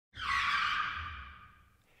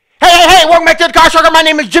Welcome back to the Car Sucker. My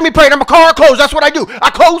name is Jimmy Prater. I'm a car close. That's what I do. I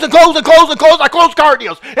close and close and close and close. I close car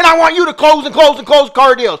deals. And I want you to close and close and close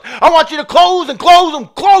car deals. I want you to close and close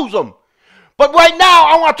and close them. But right now,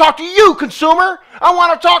 I want to talk to you, consumer. I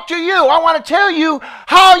want to talk to you. I want to tell you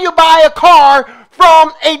how you buy a car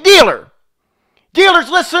from a dealer. Dealers,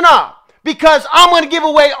 listen up, because I'm going to give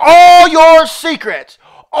away all your secrets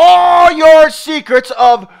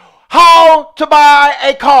of how to buy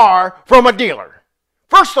a car from a dealer.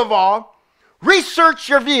 First of all, research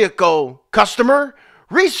your vehicle, customer.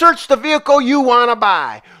 Research the vehicle you want to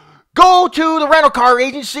buy. Go to the rental car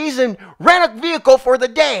agencies and rent a vehicle for the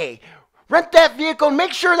day. Rent that vehicle.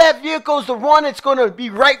 Make sure that vehicle is the one that's going to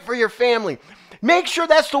be right for your family. Make sure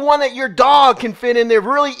that's the one that your dog can fit in there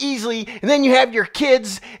really easily. And then you have your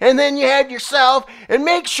kids. And then you have yourself. And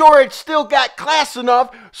make sure it's still got class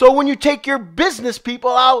enough so when you take your business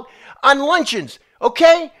people out on luncheons.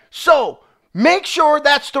 Okay? So make sure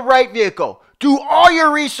that's the right vehicle. Do all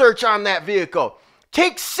your research on that vehicle.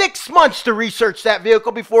 Take 6 months to research that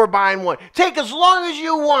vehicle before buying one. Take as long as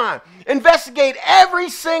you want. Investigate every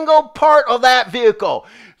single part of that vehicle.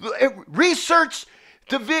 Research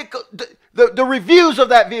the vehicle, the reviews of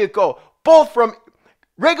that vehicle, both from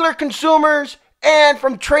regular consumers and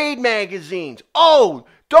from trade magazines. Oh,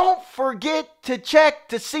 don't forget to check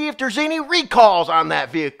to see if there's any recalls on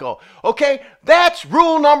that vehicle. Okay, that's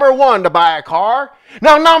rule number 1 to buy a car.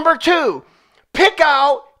 Now, number 2, pick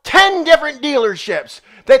out 10 different dealerships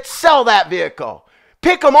that sell that vehicle.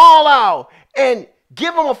 Pick them all out and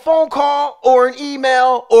give them a phone call or an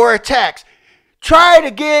email or a text. Try to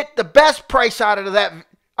get the best price out of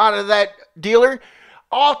that dealer.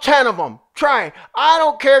 All 10 of them. Try. I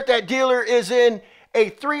don't care if that dealer is in a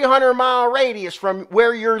 300-mile radius from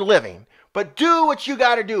where you're living. But do what you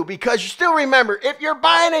got to do, because you still remember, if you're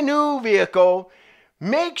buying a new vehicle,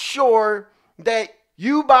 make sure that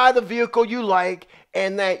you buy the vehicle you like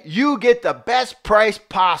and that you get the best price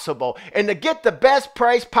possible. And to get the best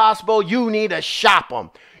price possible, you need to shop them.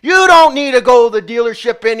 You don't need to go to the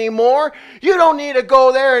dealership anymore. You don't need to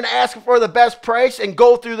go there and ask for the best price and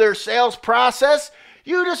go through their sales process.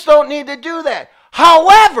 You just don't need to do that.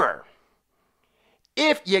 However,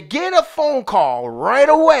 if you get a phone call right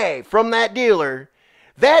away from that dealer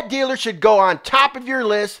should go on top of your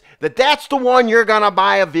list that that's the one you're going to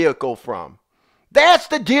buy a vehicle from. That's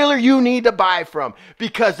the dealer you need to buy from,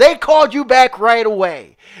 because they called you back right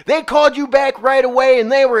away. They called you back right away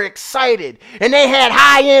and they were excited and they had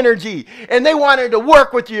high energy and they wanted to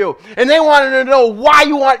work with you and they wanted to know why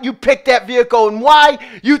you picked that vehicle and why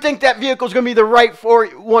you think that vehicle is going to be the right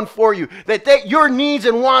one for you. That your needs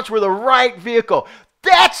and wants were the right vehicle.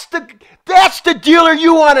 That's the dealer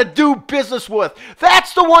you want to do business with.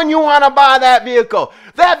 That's the one you want to buy that vehicle.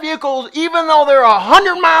 That vehicle, even though they're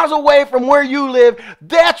 100 miles away from where you live,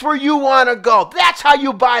 that's where you want to go. That's how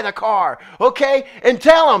you buy the car, okay? And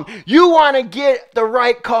tell them you want to get the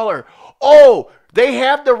right color. Oh, they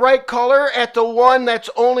have the right color at the one that's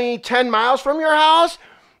only 10 miles from your house,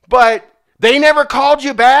 but they never called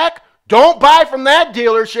you back? Don't buy from that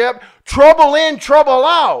dealership. Trouble in, trouble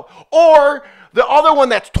out. Or the other one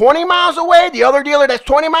that's 20 miles away, the other dealer that's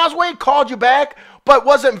 20 miles away called you back but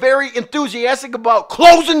wasn't very enthusiastic about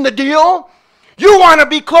closing the deal. You want to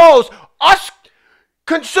be closed. Us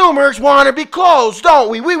consumers want to be closed, don't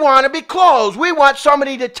we? We want to be closed. We want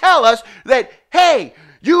somebody to tell us that, hey,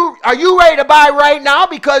 are you ready to buy right now?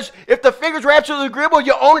 Because if the figures are absolutely agreeable,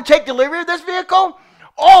 you own and take delivery of this vehicle?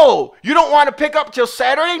 Oh, you don't want to pick up till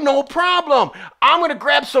Saturday? No problem. I'm going to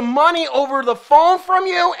grab some money over the phone from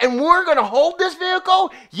you and we're going to hold this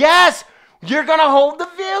vehicle? Yes, you're going to hold the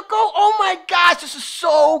vehicle? Oh my gosh, this is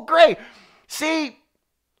so great. See,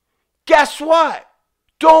 guess what?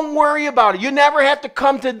 Don't worry about it. You never have to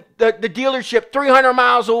come to the dealership 300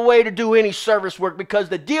 miles away to do any service work, because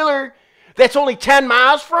the dealer that's only 10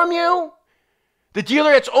 miles from you, the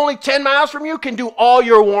dealer that's only 10 miles from you can do all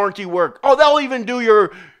your warranty work. Oh, they'll even do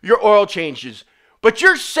your oil changes. But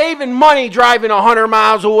you're saving money driving 100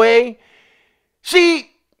 miles away.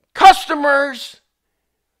 See, customers,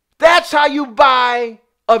 that's how you buy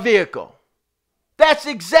a vehicle. That's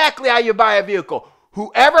exactly how you buy a vehicle.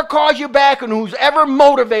 Whoever calls you back and who's ever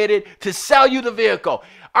motivated to sell you the vehicle.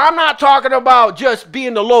 I'm not talking about just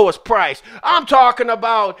being the lowest price. I'm talking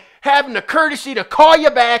about having the courtesy to call you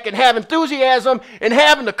back and have enthusiasm and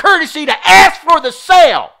having the courtesy to ask for the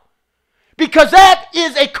sale. Because that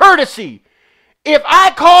is a courtesy. If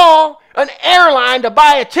I call an airline to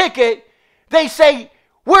buy a ticket, they say,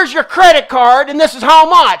 where's your credit card and this is how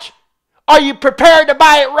much? Are you prepared to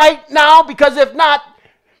buy it right now? Because if not,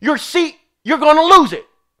 your seat, you're going to lose it.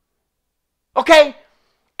 Okay?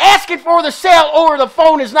 Asking for the sale over the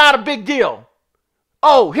phone is not a big deal.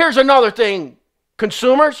 Oh, here's another thing,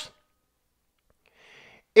 consumers.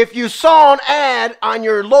 If you saw an ad on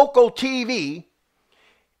your local TV,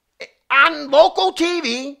 and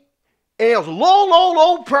it was a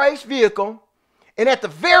low price vehicle, and at the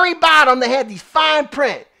very bottom they had these fine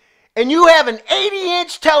print, and you have an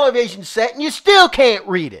 80-inch television set and you still can't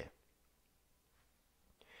read it.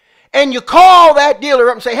 And you call that dealer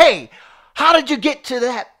up and say, hey, how did you get to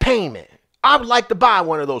that payment? I would like to buy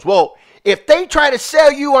one of those. Well, if they try to sell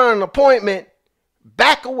you on an appointment,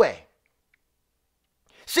 back away.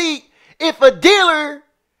 See, if a dealer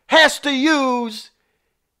has to use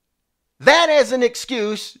that as an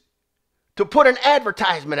excuse to put an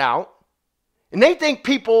advertisement out, and they think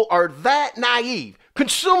people are that naive.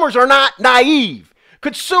 Consumers are not naive.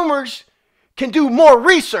 Consumers can do more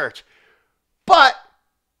research, but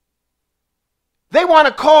they want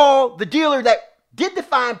to call the dealer that did the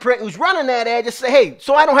fine print, who's running that ad, just say, hey,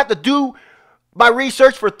 so I don't have to do my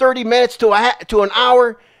research for 30 minutes to an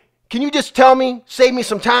hour. Can you just tell me, save me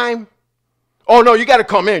some time? Oh, no, you got to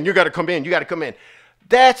come in. You got to come in. You got to come in.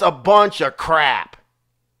 That's a bunch of crap.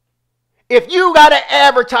 If you got to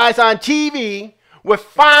advertise on TV with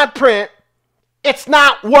fine print, it's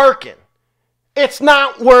not working. It's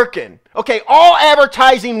not working. Okay, all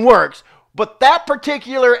advertising works, but that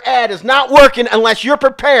particular ad is not working unless you're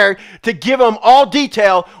prepared to give them all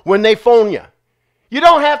detail when they phone you. You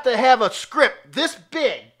don't have to have a script this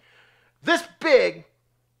big,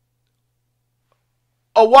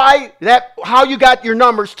 how you got your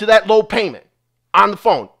numbers to that low payment on the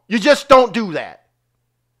phone. You just don't do that.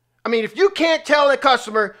 I mean, if you can't tell the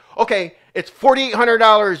customer, okay, it's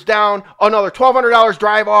 $4,800 down, another $1,200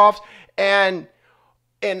 drive offs, and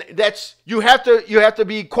that's you have to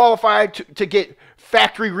be qualified to get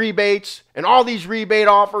factory rebates and all these rebate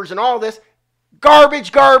offers and all this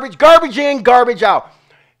garbage in, garbage out.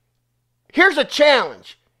 Here's a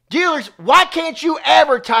challenge. Dealers, why can't you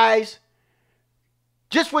advertise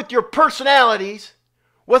just with your personalities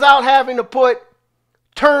without having to put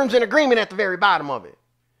terms and agreement at the very bottom of it?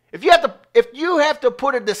 If you have to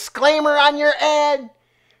put a disclaimer on your ad,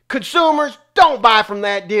 consumers, don't buy from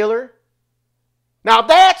that dealer. Now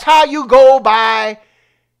that's how you go buy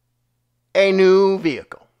a new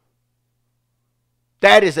vehicle.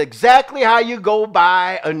 That is exactly how you go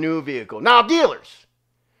buy a new vehicle. Now, dealers,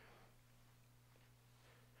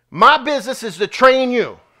 my business is to train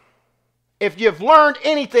you. If you've learned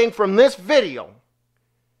anything from this video,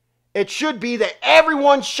 it should be that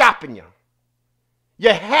everyone's shopping you. You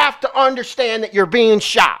have to understand that you're being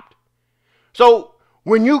shopped. So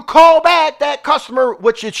when you call back that customer,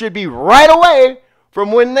 which it should be right away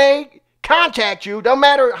from when they contact you, no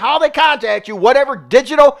matter how they contact you, whatever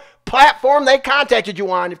digital platform they contacted you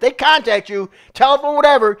on, if they contact you, telephone,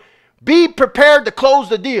 whatever, be prepared to close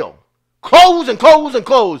the deal. Close and close and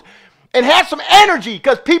close. And have some energy,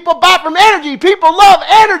 because people buy from energy. People love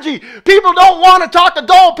energy. People don't want to talk to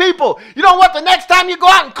dull people. You know what? The next time you go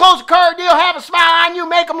out and close a car deal, have a smile on you,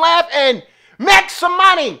 make them laugh, and make some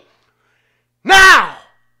money. Now,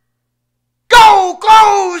 go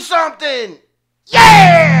close something.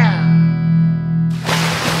 Yeah!